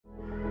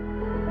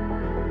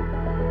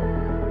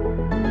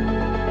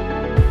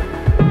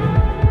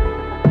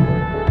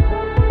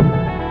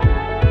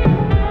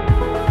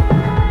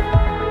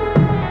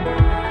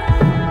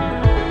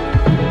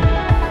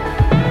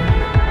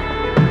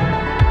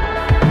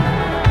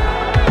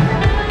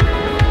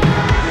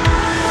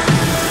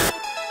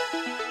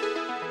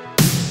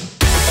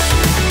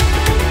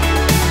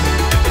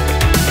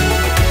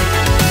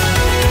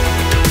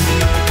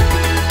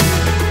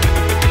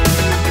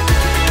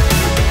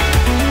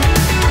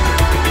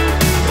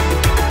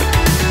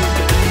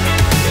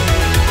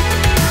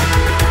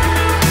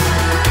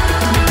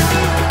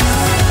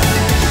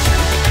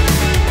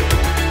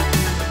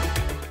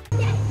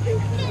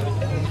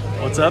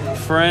up,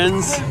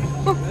 friends?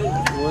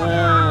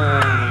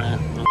 Wow.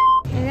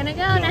 We're gonna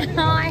go now.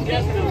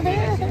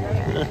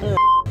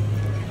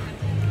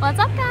 What's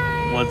up,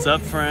 guys? What's up,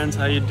 friends?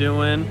 How you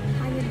doing?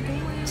 How you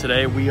doing?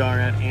 Today we are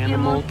at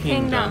Animal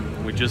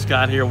Kingdom. We just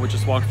got here. We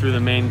just walked through the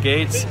main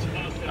gates,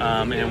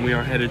 and we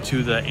are headed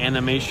to the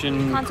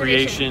Animation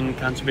Creation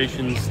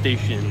Conservation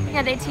Station.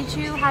 Yeah, they teach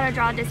you how to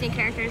draw Disney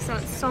characters, so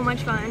it's so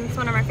much fun. It's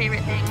one of our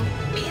favorite things.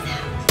 Peace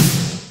out.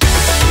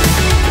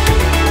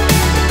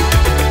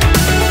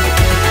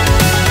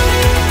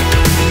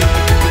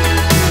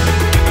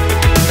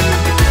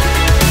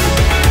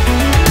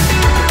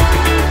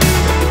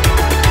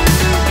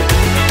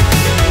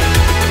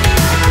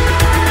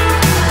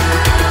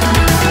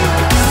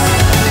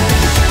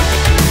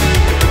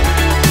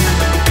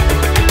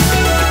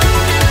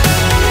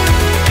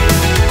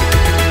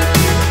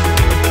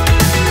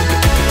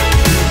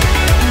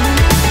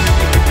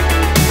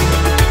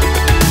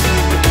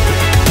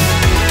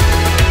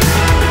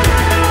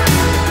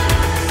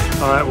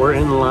 We're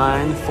in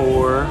line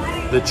for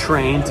the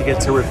train to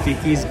get to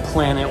Rafiki's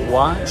Planet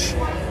Watch,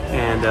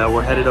 and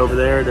we're headed over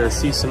there to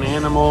see some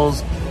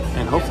animals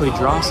and hopefully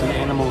draw some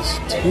animals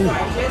too.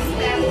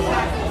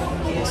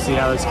 We'll see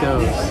how this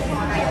goes.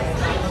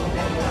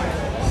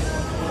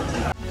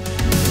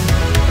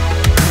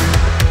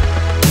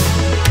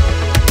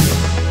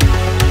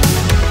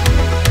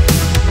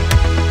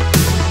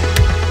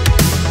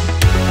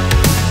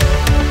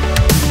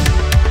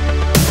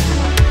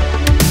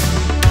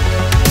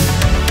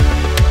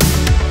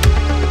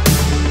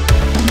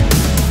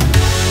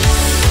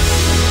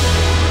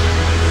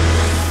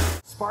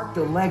 A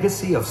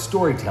legacy of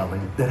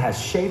storytelling that has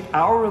shaped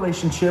our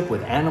relationship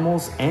with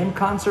animals and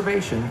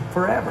conservation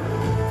forever.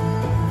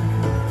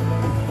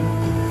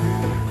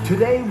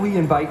 Today, we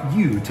invite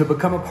you to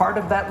become a part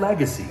of that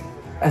legacy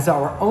as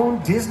our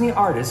own Disney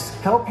artists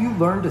help you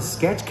learn to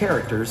sketch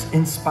characters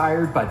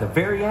inspired by the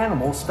very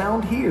animals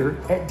found here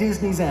at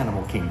Disney's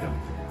Animal Kingdom.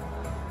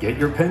 Get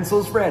your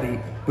pencils ready,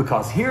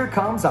 because here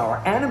comes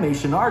our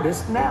animation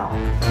artist now.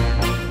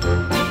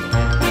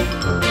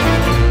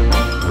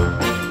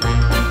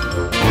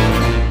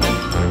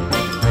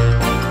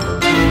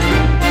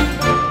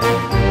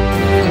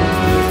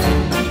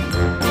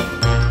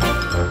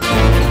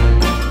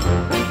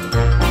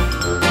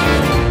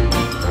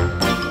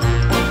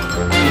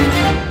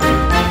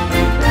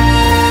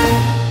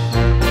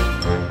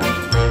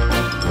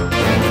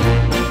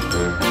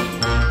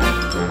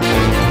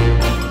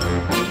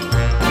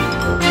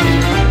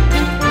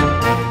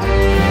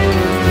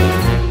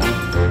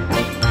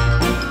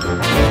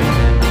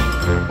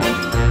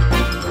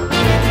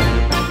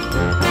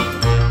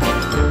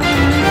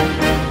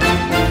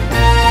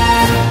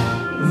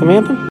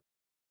 Samantha?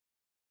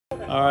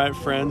 All right,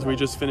 friends, we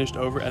just finished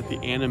over at the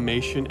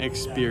Animation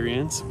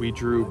Experience. We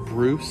drew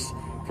Bruce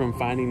from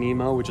Finding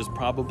Nemo, which is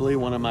probably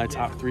one of my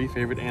top 3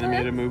 favorite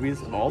animated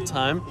movies of all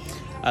time.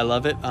 I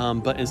love it.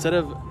 But instead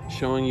of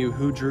showing you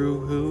who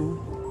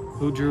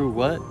drew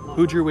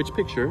which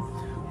picture,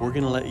 we're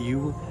gonna let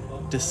you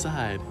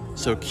decide.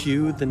 So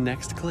cue the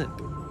next clip.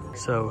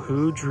 So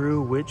who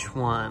drew which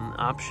one?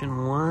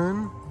 Option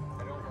 1,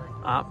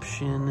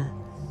 option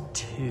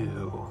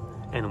 2.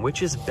 And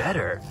which is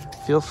better?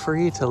 Feel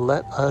free to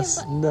let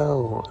us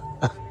know.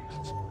 I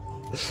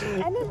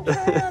didn't try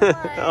on mine.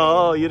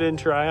 Oh, you didn't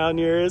try on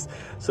yours?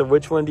 So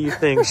which one do you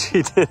think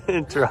she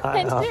didn't try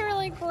I on? did it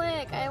really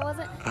quick. I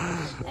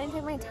didn't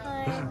take my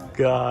time.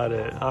 Got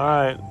it. All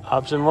right.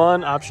 Option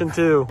 1, option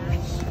 2.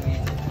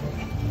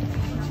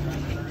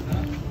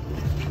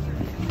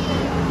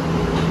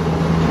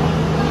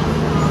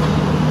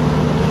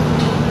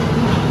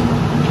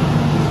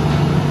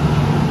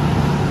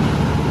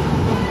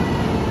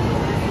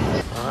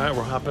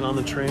 Hopping on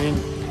the train,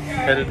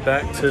 headed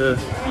back to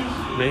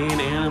Main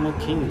Animal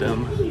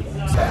Kingdom.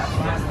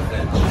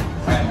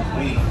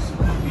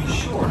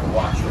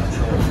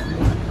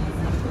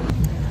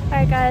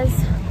 Alright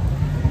guys,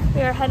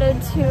 we are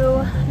headed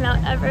to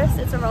Mount Everest.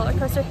 It's a roller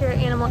coaster here at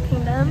Animal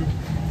Kingdom,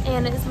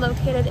 and it is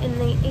located in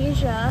the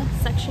Asia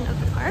section of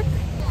the park.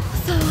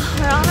 So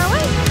we're on our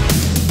way.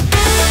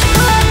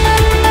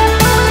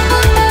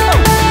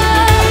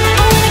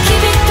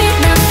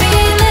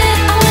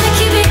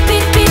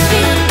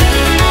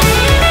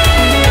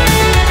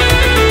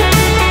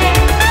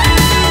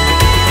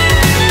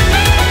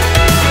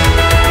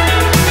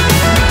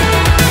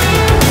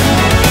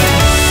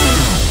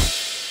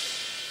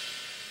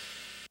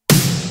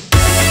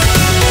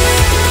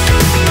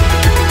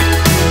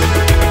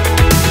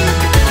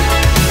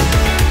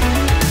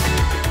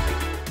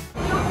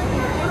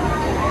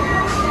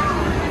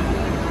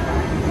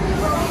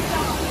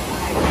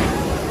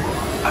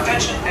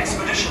 Attention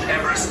Expedition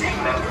Everest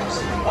team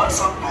members.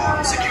 Once on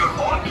board, secure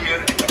all gear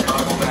in the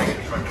cargo bag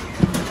in front of you.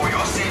 For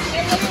your safety.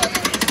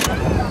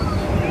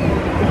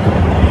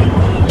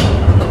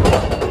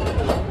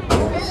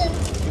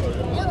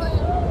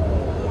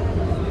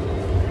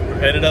 We're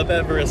headed up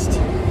Everest.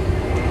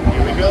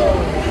 Here we go.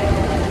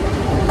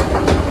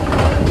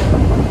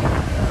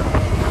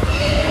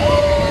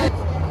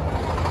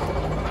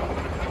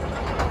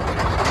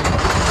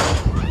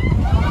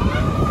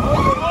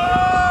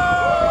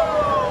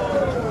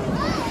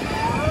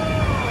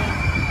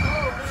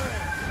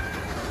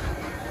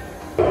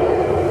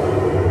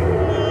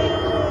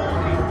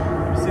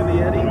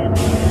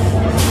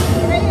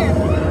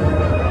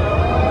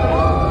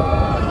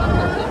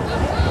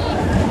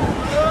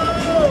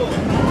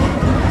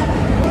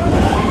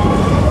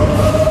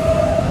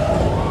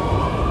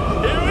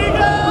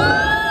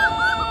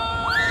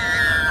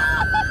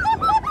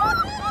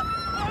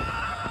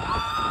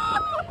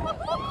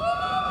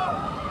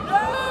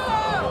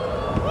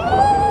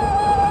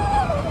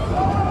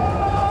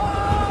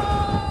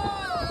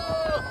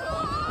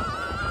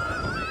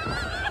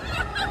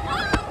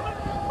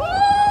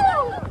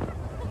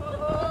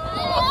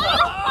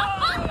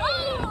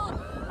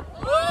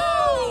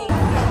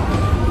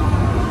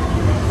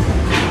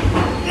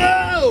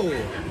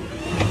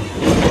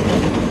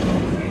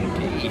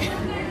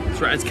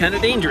 right, it's kind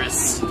of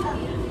dangerous.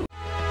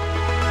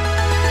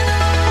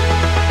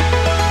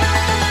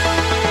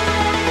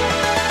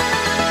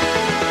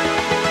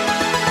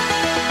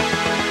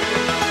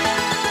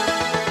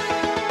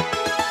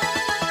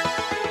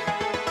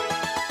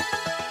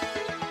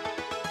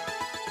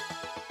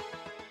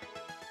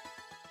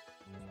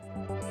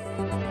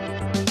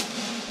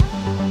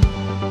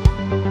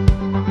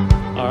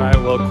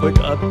 Well, quick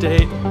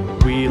update.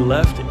 We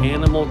left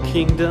Animal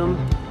Kingdom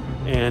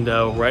and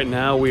right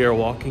now we are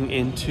walking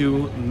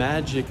into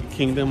Magic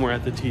Kingdom. We're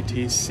at the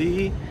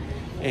TTC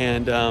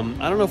and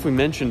I don't know if we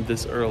mentioned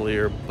this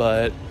earlier,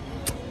 but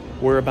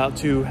we're about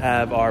to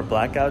have our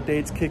blackout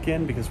dates kick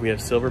in because we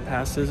have silver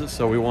passes.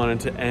 So we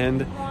wanted to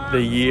end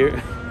the year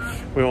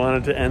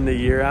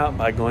out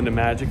by going to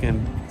Magic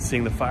and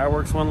seeing the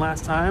fireworks one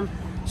last time.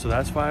 So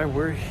that's why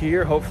we're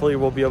here. Hopefully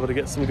we'll be able to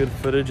get some good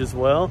footage as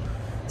well.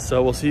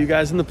 So we'll see you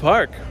guys in the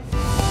park.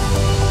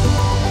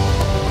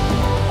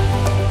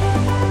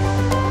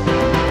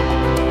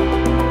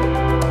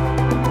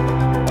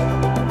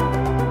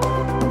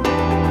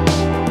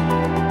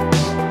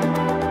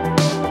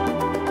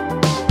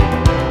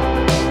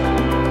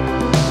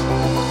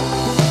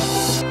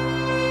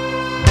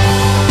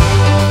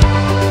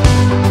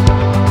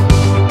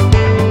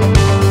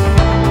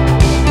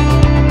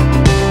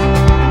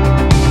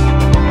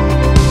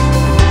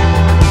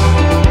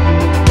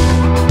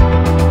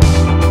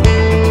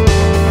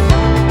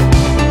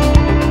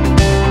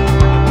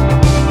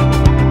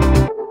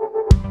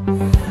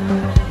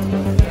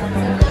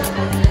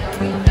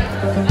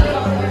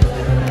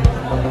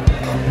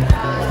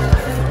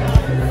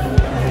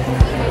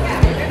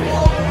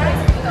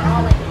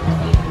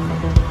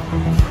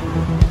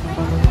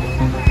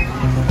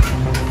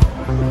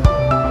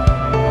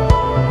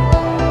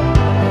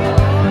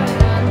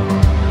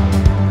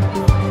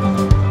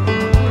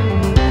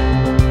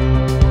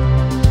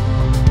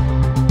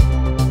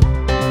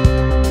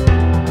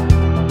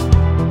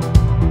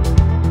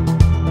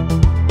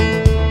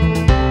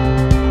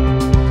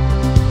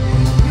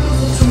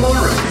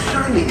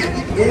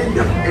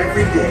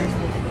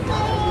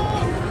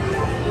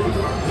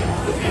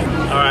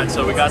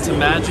 So we got some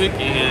Magic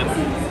and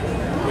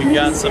we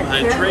got some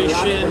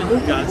hydration,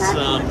 got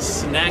some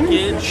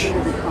snackage,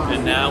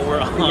 and now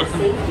we're on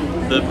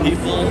the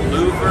People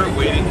Mover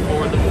waiting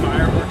for the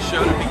fireworks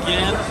show to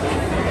begin.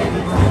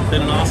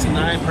 Been an awesome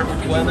night,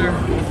 perfect weather.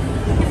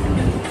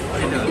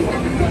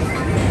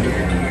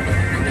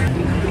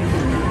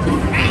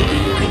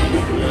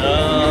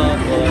 Oh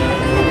boy.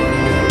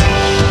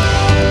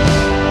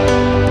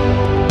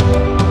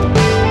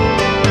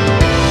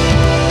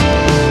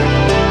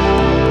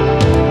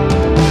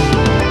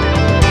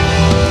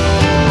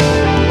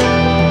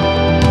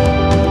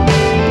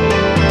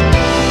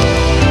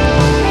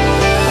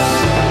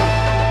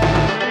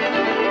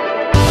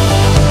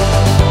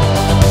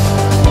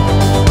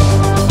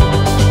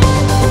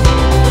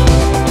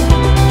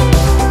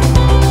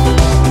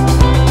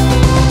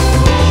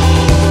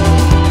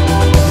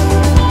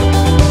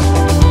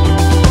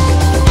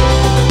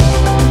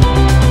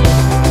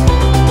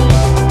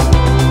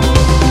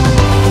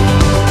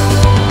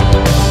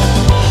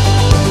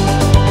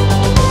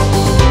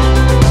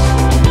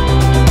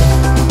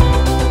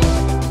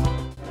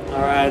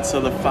 So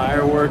the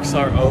fireworks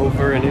are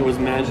over and it was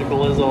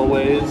magical as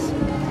always.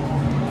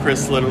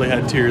 Chris literally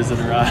had tears in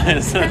her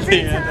eyes at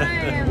the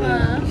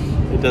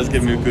end. It does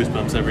give me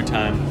goosebumps every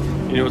time.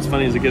 You know what's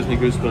funny is it gives me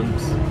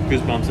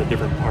goosebumps at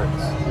different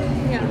parts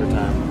every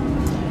time.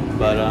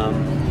 But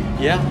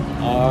yeah,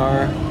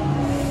 our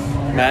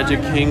Magic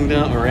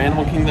Kingdom or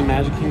Animal Kingdom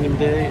Magic Kingdom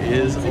day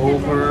is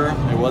over.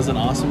 It was an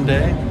awesome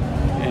day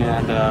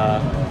and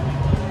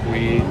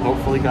we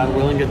hopefully, God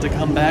willing, get to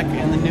come back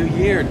in the new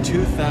year,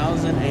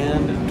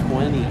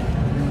 2020.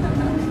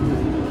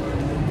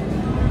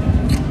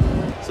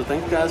 So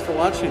thank you guys for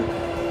watching.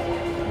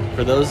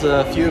 For those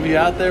few of you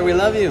out there, we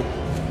love you.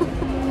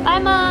 Bye,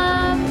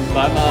 Mom.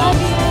 Bye, Mom.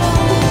 Love you.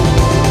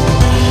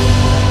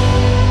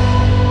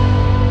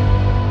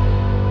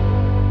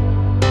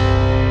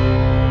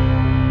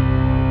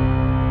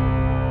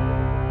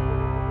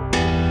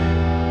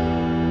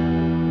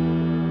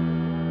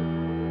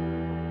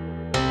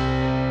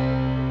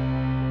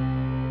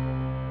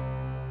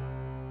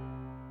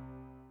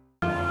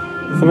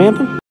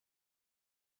 Samantha?